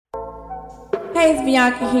Hey, it's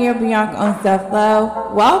Bianca here, Bianca on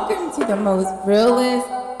Self-Love. Welcome to the most realist,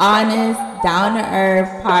 honest,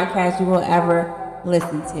 down-to-earth podcast you will ever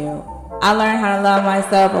listen to. I learned how to love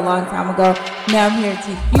myself a long time ago. Now I'm here to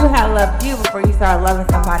teach you how to love you before you start loving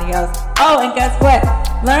somebody else. Oh, and guess what?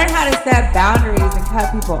 Learn how to set boundaries and cut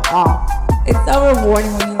people off. It's so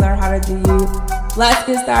rewarding when you learn how to do you. Let's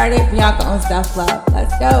get started. Bianca on Self-Love.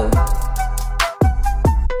 Let's go.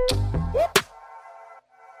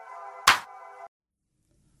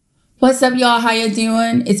 What's up, y'all? How you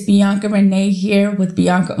doing? It's Bianca Renee here with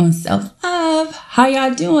Bianca on Self-Love. How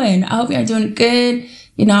y'all doing? I hope y'all doing good.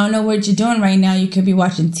 I don't know what you're doing right now. You could be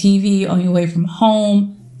watching TV on your way from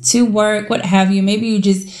home to work, what have you. Maybe you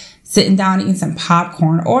just sitting down eating some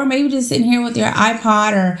popcorn, or maybe just sitting here with your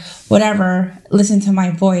iPod or whatever, listening to my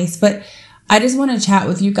voice. But I just want to chat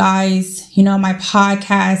with you guys. My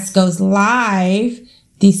podcast goes live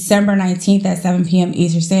December 19th at 7 p.m.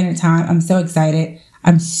 Eastern Standard Time. I'm so excited.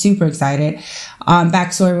 I'm super excited.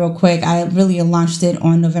 Backstory real quick. I really launched it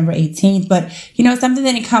on November 18th, but something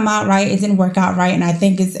didn't come out right. It didn't work out right. And I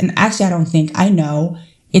think I know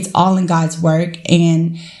it's all in God's work,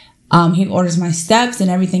 and he orders my steps, and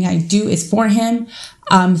everything I do is for him.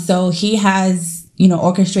 So he has,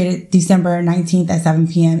 orchestrated December 19th at 7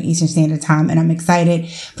 p.m. Eastern Standard Time, and I'm excited.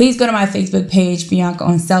 Please go to my Facebook page, Bianca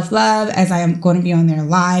on Self-Love, as I am going to be on there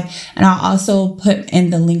live. And I'll also put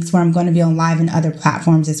in the links where I'm going to be on live and other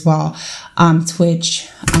platforms as well, Twitch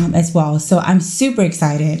as well. So I'm super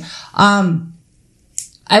excited. I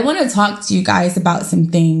want to talk to you guys about some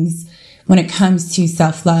things when it comes to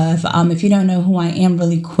self-love. If you don't know who I am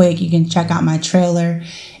really quick, you can check out my trailer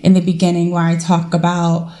in the beginning where I talk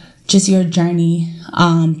about just your journey.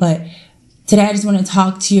 But today I just want to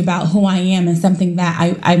talk to you about who I am and something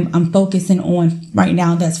that I'm focusing on right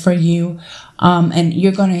now that's for you. And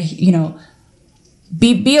you're going to,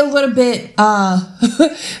 be a little bit,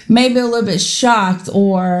 maybe a little bit shocked,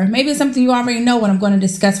 or maybe it's something you already know what I'm going to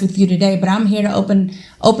discuss with you today, but I'm here to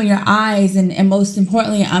open your eyes. And most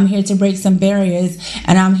importantly, I'm here to break some barriers,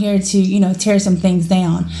 and I'm here to, tear some things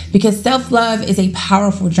down, because self-love is a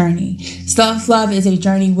powerful journey. Self-love is a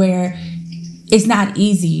journey where it's not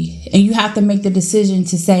easy, and you have to make the decision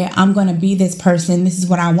to say, I'm going to be this person. This is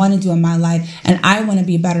what I want to do in my life, and I want to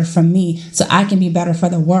be better for me so I can be better for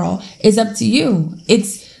the world. It's up to you.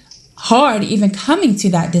 It's hard even coming to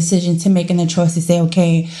that decision, to making the choice to say,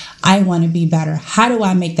 okay, I want to be better. How do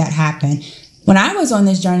I make that happen? When I was on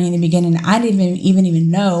this journey in the beginning, I didn't even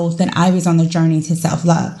know that I was on the journey to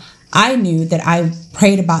self-love. I knew that I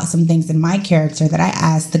prayed about some things in my character that I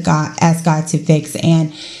asked God to fix,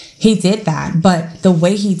 and he did that, but the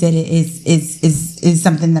way he did it is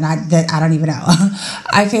something that I don't even know.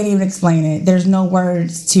 I can't even explain it. There's no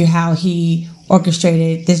words to how he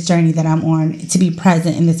orchestrated this journey that I'm on to be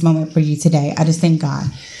present in this moment for you today. I just thank God.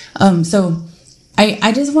 So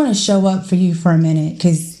I just want to show up for you for a minute,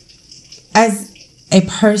 because as a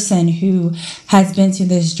person who has been through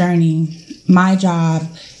this journey, my job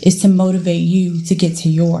is to motivate you to get to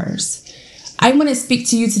yours. I want to speak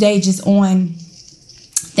to you today just on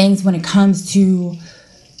things when it comes to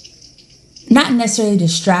not necessarily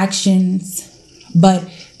distractions, but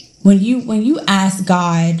when you ask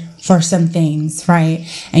God for some things, right?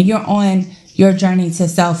 And you're on your journey to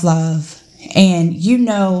self-love, and you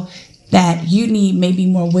know that you need maybe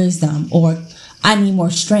more wisdom, or I need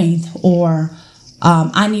more strength, or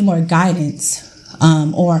I need more guidance,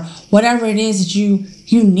 or whatever it is that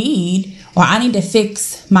you need. Or I need to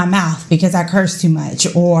fix my mouth because I curse too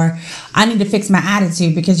much. Or I need to fix my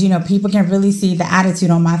attitude because, people can really see the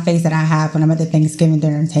attitude on my face that I have when I'm at the Thanksgiving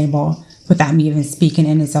dinner table without me even speaking.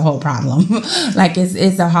 And it's a whole problem. Like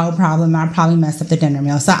it's a whole problem. I probably messed up the dinner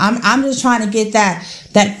meal. So I'm just trying to get that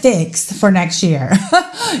fixed for next year.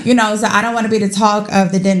 So I don't want to be the talk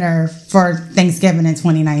of the dinner for Thanksgiving in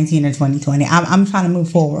 2019 or 2020. I'm trying to move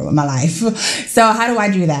forward with my life. So how do I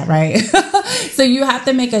do that, right? So you have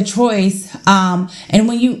to make a choice. And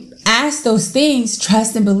when you ask those things,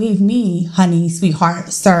 trust and believe me, honey,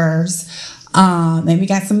 sweetheart, sirs. And we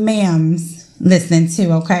got some ma'ams listening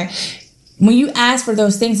too, okay? When you ask for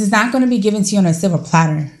those things, it's not going to be given to you on a silver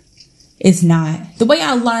platter. It's not. The way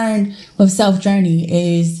I learned with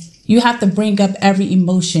self-journey is you have to bring up every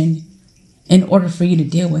emotion in order for you to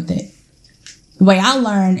deal with it. The way I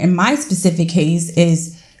learned in my specific case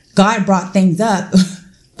is God brought things up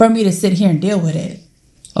for me to sit here and deal with it.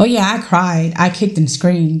 Oh yeah, I cried. I kicked and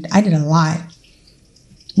screamed. I did a lot.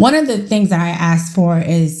 One of the things that I asked for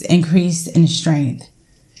is increase in strength.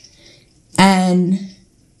 And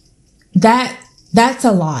that's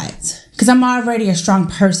a lot, because I'm already a strong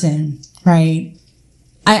person, right?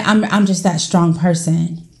 I'm just that strong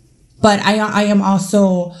person. But I am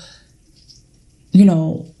also,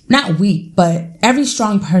 not weak, but every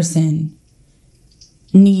strong person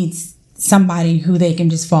needs somebody who they can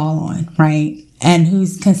just fall on, right? And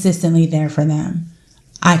who's consistently there for them.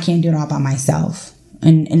 I can't do it all by myself.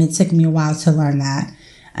 And it took me a while to learn that.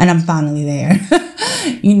 And I'm finally there,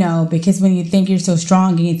 because when you think you're so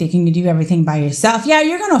strong and you think you can do everything by yourself, yeah,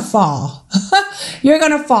 you're going to fall. You're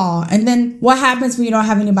going to fall. And then what happens when you don't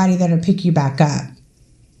have anybody there to pick you back up?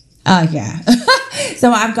 Yeah.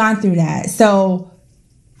 So I've gone through that. So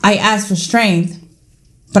I asked for strength,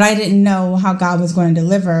 but I didn't know how God was going to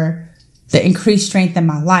deliver the increased strength in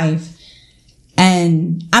my life.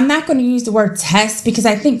 And I'm not going to use the word test because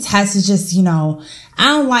I think test is just, I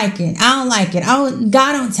don't like it.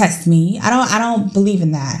 God don't test me. I don't believe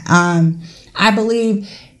in that. I believe,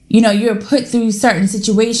 you're put through certain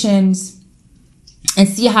situations and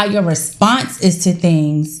see how your response is to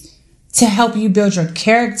things to help you build your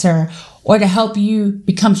character or to help you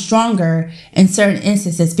become stronger in certain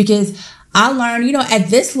instances. Because I learned, at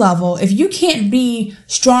this level, if you can't be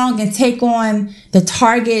strong and take on the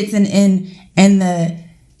targets and the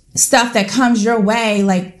stuff that comes your way,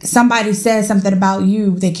 like somebody says something about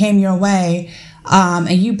you that came your way,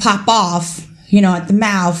 and you pop off, at the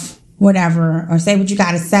mouth, whatever, or say what you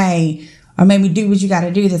got to say, or maybe do what you got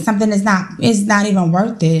to do, that something is not even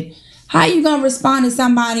worth it. How are you going to respond to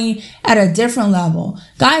somebody at a different level?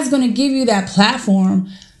 God's going to give you that platform,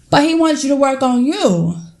 but he wants you to work on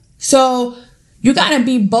you. So you got to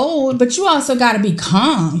be bold, but you also got to be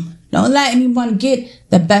calm. Don't let anyone get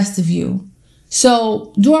the best of you.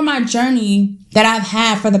 So during my journey that I've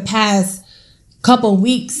had for the past couple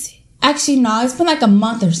weeks, actually, no, it's been like a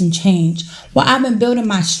month or some change, where I've been building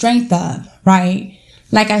my strength up, right?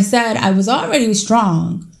 Like I said, I was already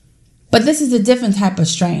strong, but this is a different type of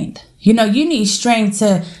strength. You need strength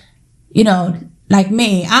to, like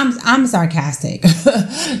me, I'm sarcastic.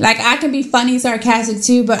 Like I can be funny, sarcastic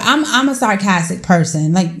too, but I'm a sarcastic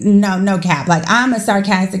person. Like no cap. Like I'm a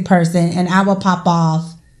sarcastic person and I will pop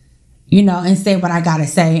off, and say what I gotta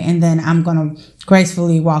say, and then I'm gonna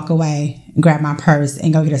gracefully walk away and grab my purse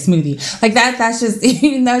and go get a smoothie. Like that's just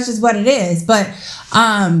that's just what it is. But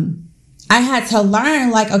I had to learn,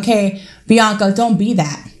 like, okay, Bianca, don't be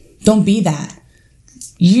that. Don't be that.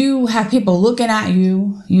 You have people looking at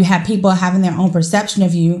you. You have people having their own perception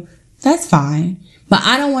of you. That's fine. But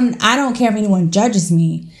I don't care if anyone judges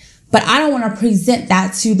me, but I don't want to present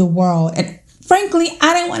that to the world. And frankly,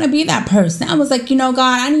 I didn't want to be that person. I was like, God,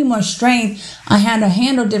 I need more strength. I had to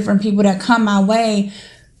handle different people that come my way.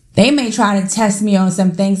 They may try to test me on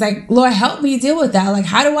some things. Like, Lord, help me deal with that. Like,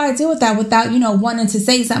 how do I deal with that without, wanting to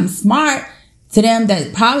say something smart to them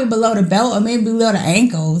that's probably below the belt or maybe below the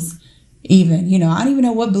ankles even. I don't even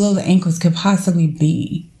know what below the ankles could possibly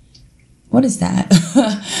be. What is that?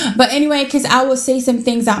 But anyway, because I would say some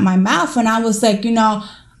things out my mouth and I was like,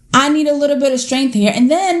 I need a little bit of strength here. And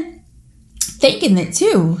then thinking it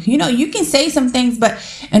too, you can say some things, but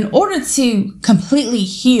in order to completely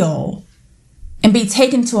heal and be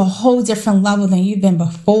taken to a whole different level than you've been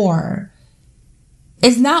before,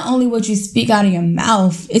 it's not only what you speak out of your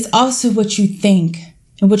mouth, it's also what you think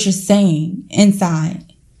and what you're saying inside.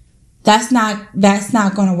 That's not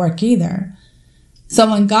going to work either. So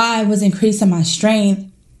when God was increasing my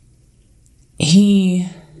strength, I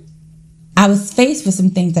was faced with some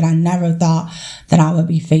things that I never thought that I would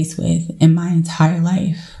be faced with in my entire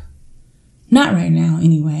life. Not right now,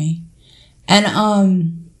 anyway. And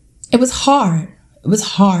it was hard. It was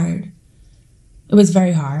hard. It was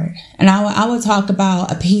very hard. And I will talk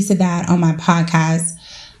about a piece of that on my podcast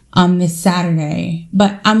this Saturday.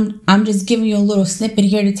 But I'm just giving you a little snippet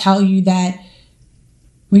here to tell you that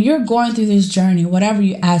when you're going through this journey, whatever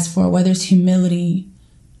you ask for, whether it's humility,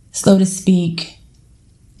 slow to speak,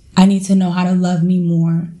 I need to know how to love me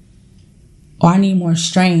more, or I need more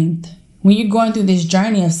strength. When you're going through this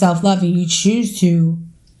journey of self-love and you choose to,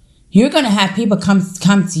 you're going to have people come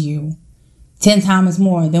to you 10 times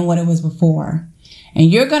more than what it was before. And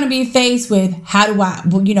you're going to be faced with, am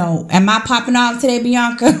I popping off today,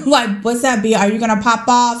 Bianca? Like, what's that, B? Are you going to pop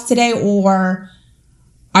off today, or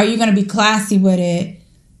are you going to be classy with it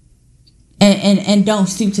and don't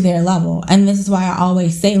stoop to their level? And this is why I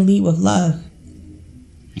always say lead with love.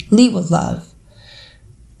 Lead with love.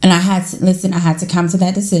 And I had to come to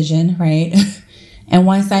that decision, right? And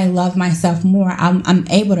once I love myself more, I'm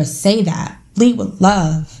able to say that. Lead with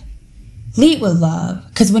love. Lead with love.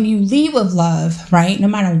 Because when you lead with love, right, no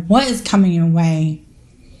matter what is coming your way,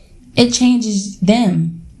 it changes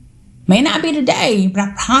them. May not be today, but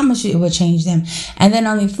I promise you it will change them. And then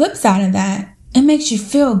on the flip side of that, it makes you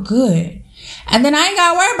feel good. And then I ain't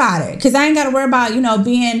got to worry about it. Because I ain't got to worry about,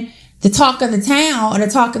 being the talk of the town or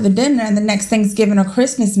the talk of the dinner and the next Thanksgiving or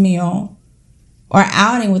Christmas meal or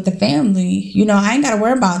outing with the family, you know, I ain't got to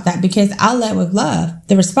worry about that because I led with love.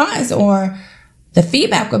 The response or the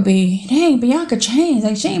feedback would be, dang, Bianca changed.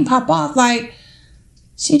 Like, she ain't pop off like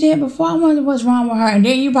she did before. I wonder what's wrong with her. And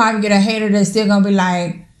then you probably get a hater that's still going to be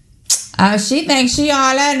like, she thinks she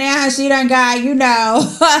all that now. She done got, you know,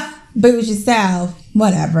 booze yourself.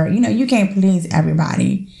 Whatever. You know, you can't please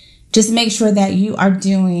everybody. Just make sure that you are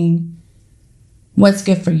doing what's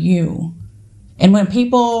good for you. And when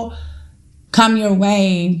people come your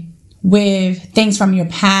way with things from your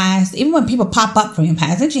past, even when people pop up from your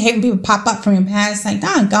past, don't you hate when people pop up from your past? Like,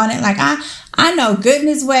 doggone it. Like, I know good and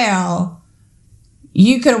as well,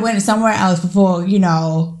 you could have went somewhere else before, you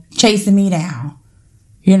know, chasing me down.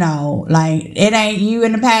 You know, like, it ain't you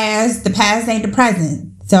in the past ain't the present.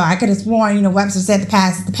 So I could have sworn, you know, Webster said the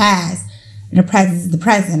past is the past and the present is the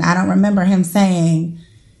present. I don't remember him saying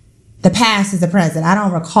the past is the present. I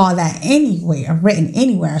don't recall that anywhere, written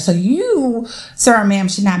anywhere. So you, sir or ma'am,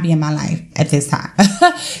 should not be in my life at this time.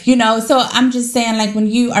 You know, so I'm just saying, like, when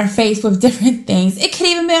you are faced with different things, it could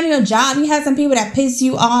even be on your job. You have some people that piss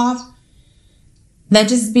you off that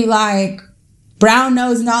just be like brown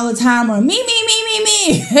nosing all the time or me.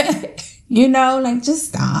 You know, like, just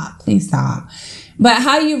stop. Please stop. But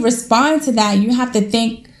how you respond to that, you have to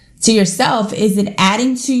think to yourself, is it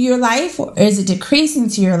adding to your life or is it decreasing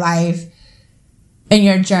to your life in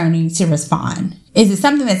your journey to respond? Is it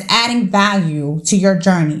something that's adding value to your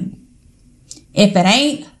journey? If it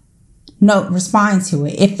ain't, no, respond to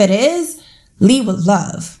it. If it is, lead with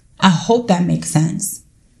love. I hope that makes sense.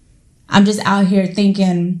 I'm just out here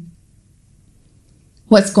thinking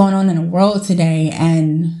what's going on in the world today,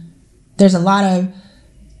 and there's a lot of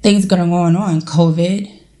things going on.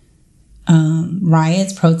 COVID,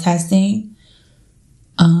 riots, protesting,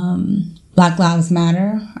 Black Lives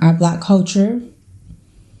Matter, our Black culture.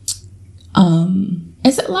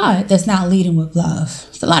 It's a lot that's not leading with love.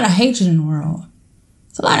 It's a lot of hatred in the world.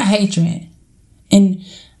 It's a lot of hatred. And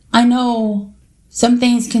I know some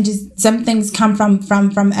things come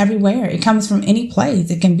from everywhere. It comes from any place.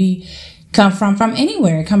 It can come from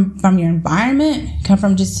anywhere. It come from your environment. Come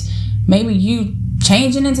from just maybe you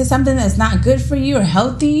changing into something that's not good for you or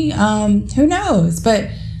healthy. Who knows? But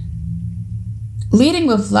leading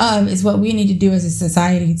with love is what we need to do as a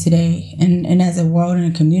society today and as a world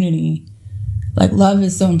and a community. Like, love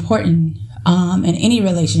is so important in any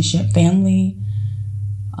relationship, family,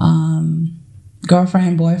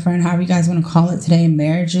 girlfriend, boyfriend, however you guys want to call it today,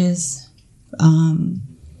 marriages,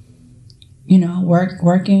 you know,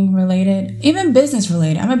 working related, even business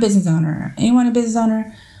related. I'm a business owner. Anyone a business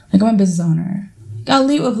owner? Like, I'm a business owner. Gotta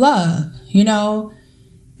lead with love, you know?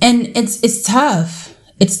 And it's tough.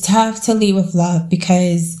 It's tough to lead with love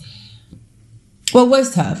because, well,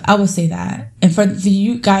 what's tough? I will say that. And for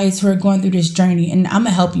you guys who are going through this journey, and I'm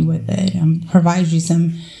gonna help you with it. I'm provide you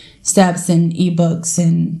some steps and ebooks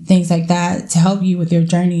and things like that to help you with your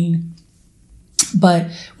journey.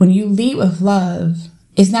 But when you lead with love,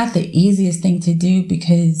 it's not the easiest thing to do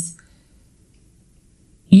because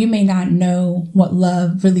you may not know what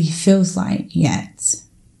love really feels like yet.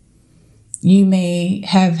 You may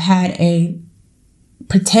have had a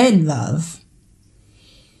pretend love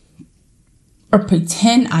or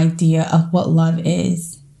pretend idea of what love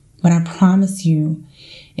is. But I promise you,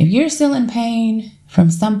 if you're still in pain from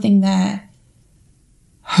something that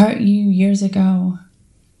hurt you years ago,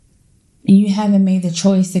 and you haven't made the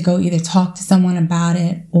choice to go either talk to someone about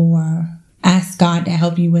it or ask God to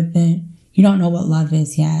help you with it, you don't know what love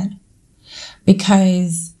is yet.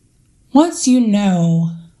 Because once you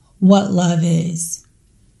know what love is,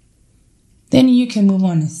 then you can move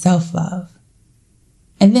on to self-love.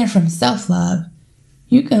 And then from self-love,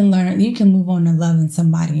 you can move on to loving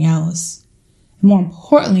somebody else. More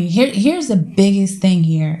importantly, here's the biggest thing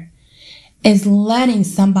here, is letting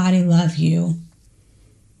somebody love you.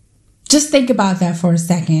 Just think about that for a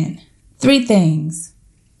second. 3 things.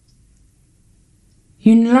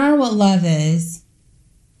 You learn what love is.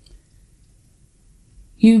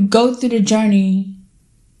 You go through the journey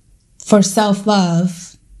for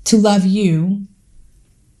self-love to love you.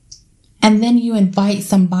 And then you invite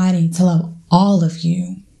somebody to love all of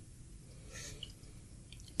you.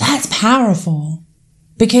 That's powerful.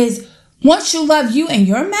 Because once you love you and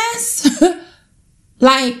your mess,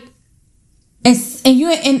 like, and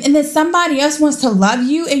then somebody else wants to love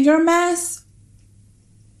you in your mess.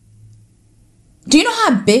 Do you know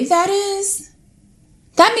how big that is?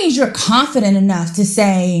 That means you're confident enough to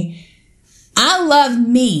say, I love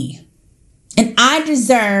me and I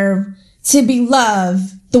deserve to be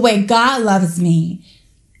loved the way God loves me.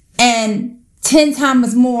 And 10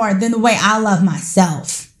 times more than the way I love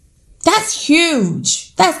myself. That's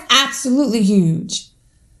huge. That's absolutely huge.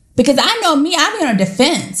 Because I know me, I be on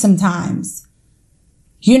defense sometimes.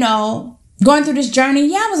 You know, going through this journey,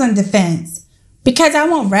 yeah, I was on defense. Because I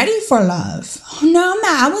wasn't ready for love. No, I'm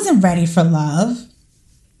not. I wasn't ready for love.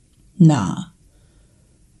 Nah.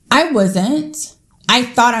 I wasn't. I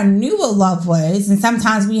thought I knew what love was. And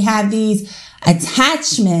sometimes we have these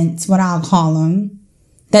attachments, what I'll call them,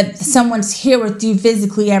 that someone's here with you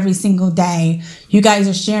physically every single day. You guys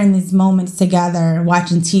are sharing these moments together,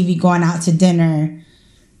 watching TV, going out to dinner,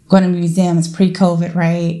 going to museums pre-COVID,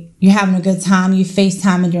 right? You're having a good time. You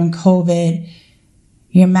FaceTiming during COVID.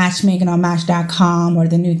 You're matchmaking on Match.com or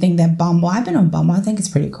the new thing that Bumble. I've been on Bumble. I think it's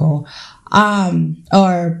pretty cool.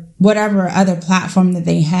 Or whatever other platform that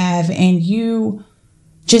they have. And you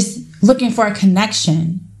just looking for a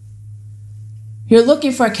connection. You're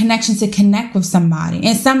looking for a connection to connect with somebody.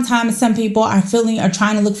 And sometimes some people are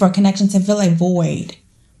trying to look for a connection to fill a void.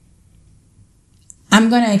 I'm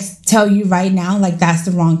going to tell you right now, like, that's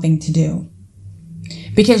the wrong thing to do.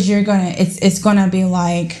 Because it's going to be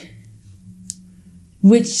like,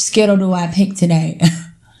 which Skittle do I pick today?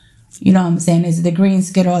 You know what I'm saying? Is it the green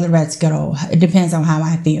Skittle or the red Skittle? It depends on how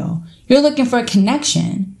I feel. You're looking for a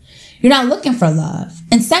connection. You're not looking for love.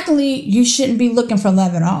 And secondly, you shouldn't be looking for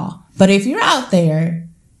love at all. But if you're out there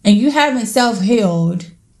and you haven't self-healed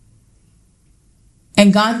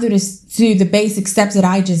and gone through the basic steps that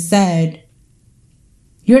I just said,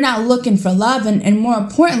 you're not looking for love. And more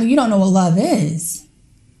importantly, you don't know what love is.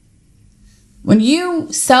 When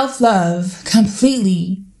you self-love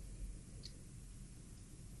completely,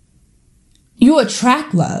 you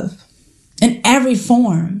attract love in every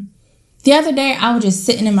form. The other day, I was just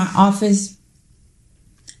sitting in my office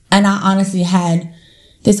and I honestly had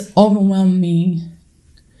this overwhelming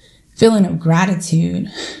feeling of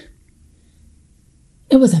gratitude.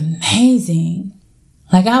 It was amazing.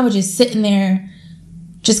 Like, I was just sitting there,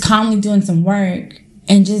 just calmly doing some work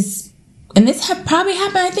and this had probably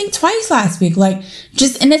happened, I think, twice last week. And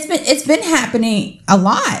it's been happening a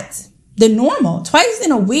lot. The normal, twice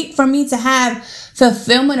in a week for me to have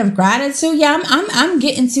fulfillment of gratitude. Yeah, I'm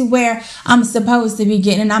getting to where I'm supposed to be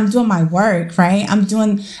getting, and I'm doing my work, right? I'm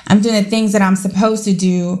doing the things that I'm supposed to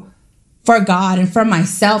do for God and for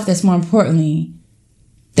myself. That's more importantly.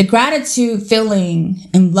 The gratitude feeling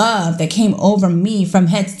and love that came over me from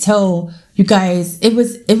head to toe, you guys, it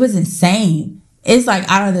was insane. It's like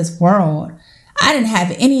out of this world. I didn't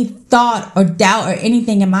have any thought or doubt or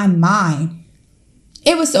anything in my mind.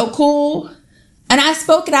 It was so cool. And I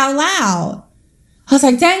spoke it out loud. I was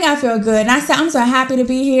like, dang, I feel good. And I said, I'm so happy to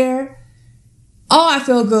be here. Oh, I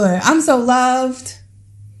feel good. I'm so loved.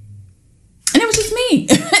 And it was just me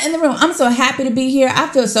in the room. I'm so happy to be here. I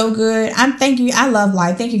feel so good. Thank you. I love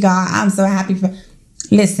life. Thank you, God. I'm so happy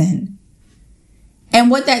listen. And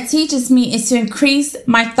what that teaches me is to increase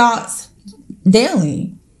my thoughts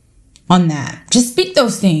daily on that. Just speak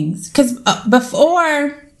those things. Because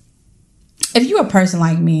before, if you're a person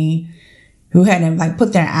like me who had to like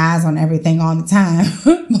put their eyes on everything all the time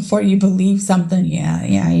before you believe something,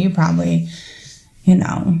 yeah, you probably, you're in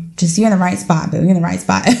the right spot, but you're in the right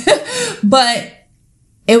spot. But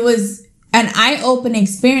it was an eye-opening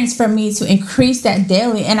experience for me to increase that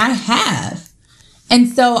daily, and I have. And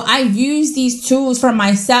so I use these tools for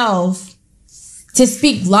myself to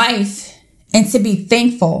speak life and to be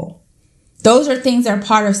thankful. Those are things that are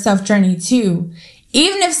part of self-journey too.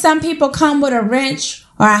 Even if some people come with a wrench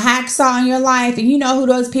or a hacksaw in your life, and you know who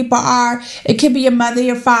those people are. It could be your mother,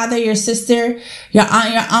 your father, your sister, your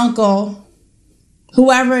aunt, your uncle,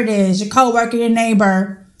 whoever it is, your coworker, your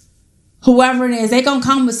neighbor, whoever it is. They're going to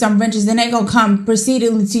come with some wrenches and they're going to come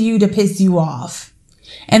proceedingly to you to piss you off.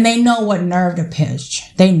 And they know what nerve to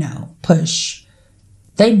push. They know. Push.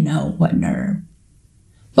 They know what nerve.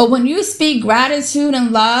 But when you speak gratitude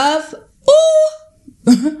and love,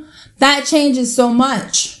 ooh, that changes so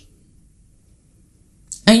much.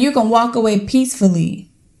 And you can walk away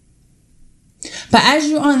peacefully. But as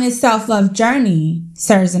you're on this self-love journey,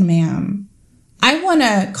 sirs and ma'am, I want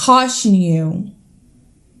to caution you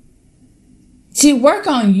to work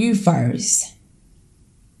on you first.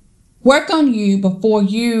 Work on you before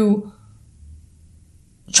you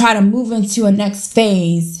try to move into a next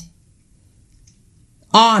phase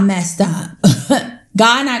all messed up.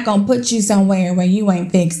 God not gonna put you somewhere where you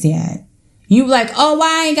ain't fixed yet. You like, oh, well,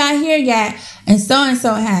 I ain't got here yet, and so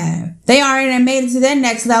have. They already made it to their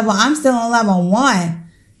next level. I'm still on level 1.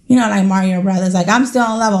 Like Mario Brothers, like I'm still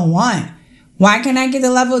on level 1. Why can't I get to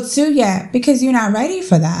level 2 yet? Because you're not ready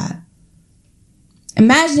for that.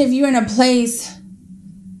 Imagine if you're in a place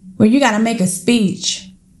where you got to make a speech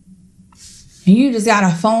and you just got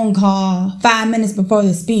a phone call 5 minutes before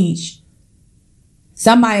the speech.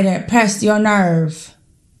 Somebody that pressed your nerve.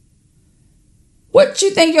 What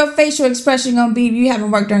you think your facial expression gonna be if you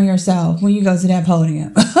haven't worked on yourself when you go to that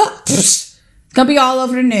podium? It's gonna be all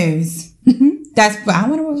over the news. I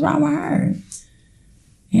wonder what's wrong with her.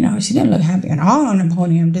 You know, she didn't look happy at all on the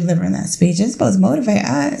podium delivering that speech. It's supposed to motivate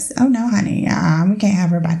us. Oh no, honey, we can't have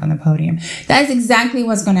her back on the podium. That's exactly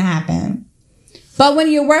what's gonna happen. But when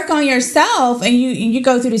you work on yourself and you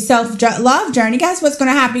go through the self-love journey, guess what's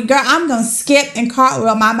gonna happen? Girl, I'm gonna skip and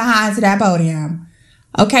cartwheel my behind to that podium.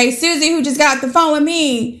 Okay, Susie, who just got off the phone with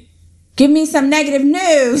me, give me some negative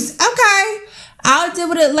news. Okay, I'll deal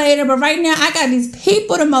with it later. But right now, I got these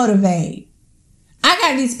people to motivate. I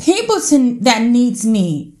got these people that needs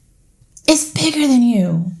me. It's bigger than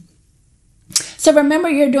you. So remember,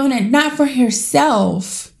 you're doing it not for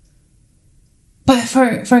yourself, but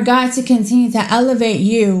for God to continue to elevate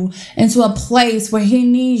you into a place where he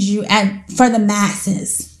needs you for the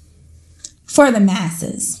masses. For the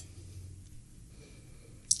masses.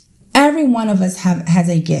 Every one of us has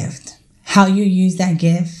a gift. How you use that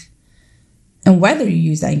gift and whether you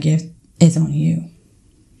use that gift is on you.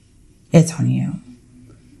 It's on you.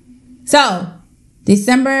 So,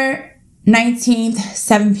 December 19th,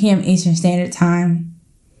 7 p.m. Eastern Standard Time.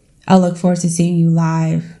 I look forward to seeing you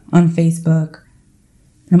live on Facebook.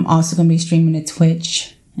 And I'm also going to be streaming to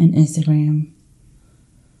Twitch and Instagram.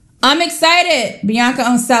 I'm excited. Bianca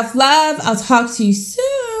on Self-Love. I'll talk to you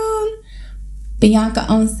soon. Bianca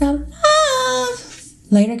on Self-Love.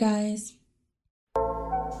 Later, guys.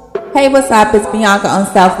 Hey, what's up? It's Bianca on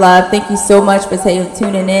Self-Love. Thank you so much for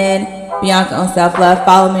tuning in. Bianca on Self-Love.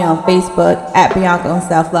 Follow me on Facebook at Bianca on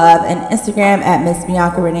Self-Love and Instagram at Miss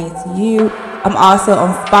Bianca Renee to you. I'm also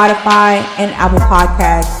on Spotify and Apple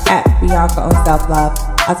Podcasts at Bianca on Self-Love.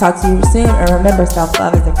 I'll talk to you soon, and remember,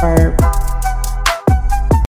 self-love is a verb.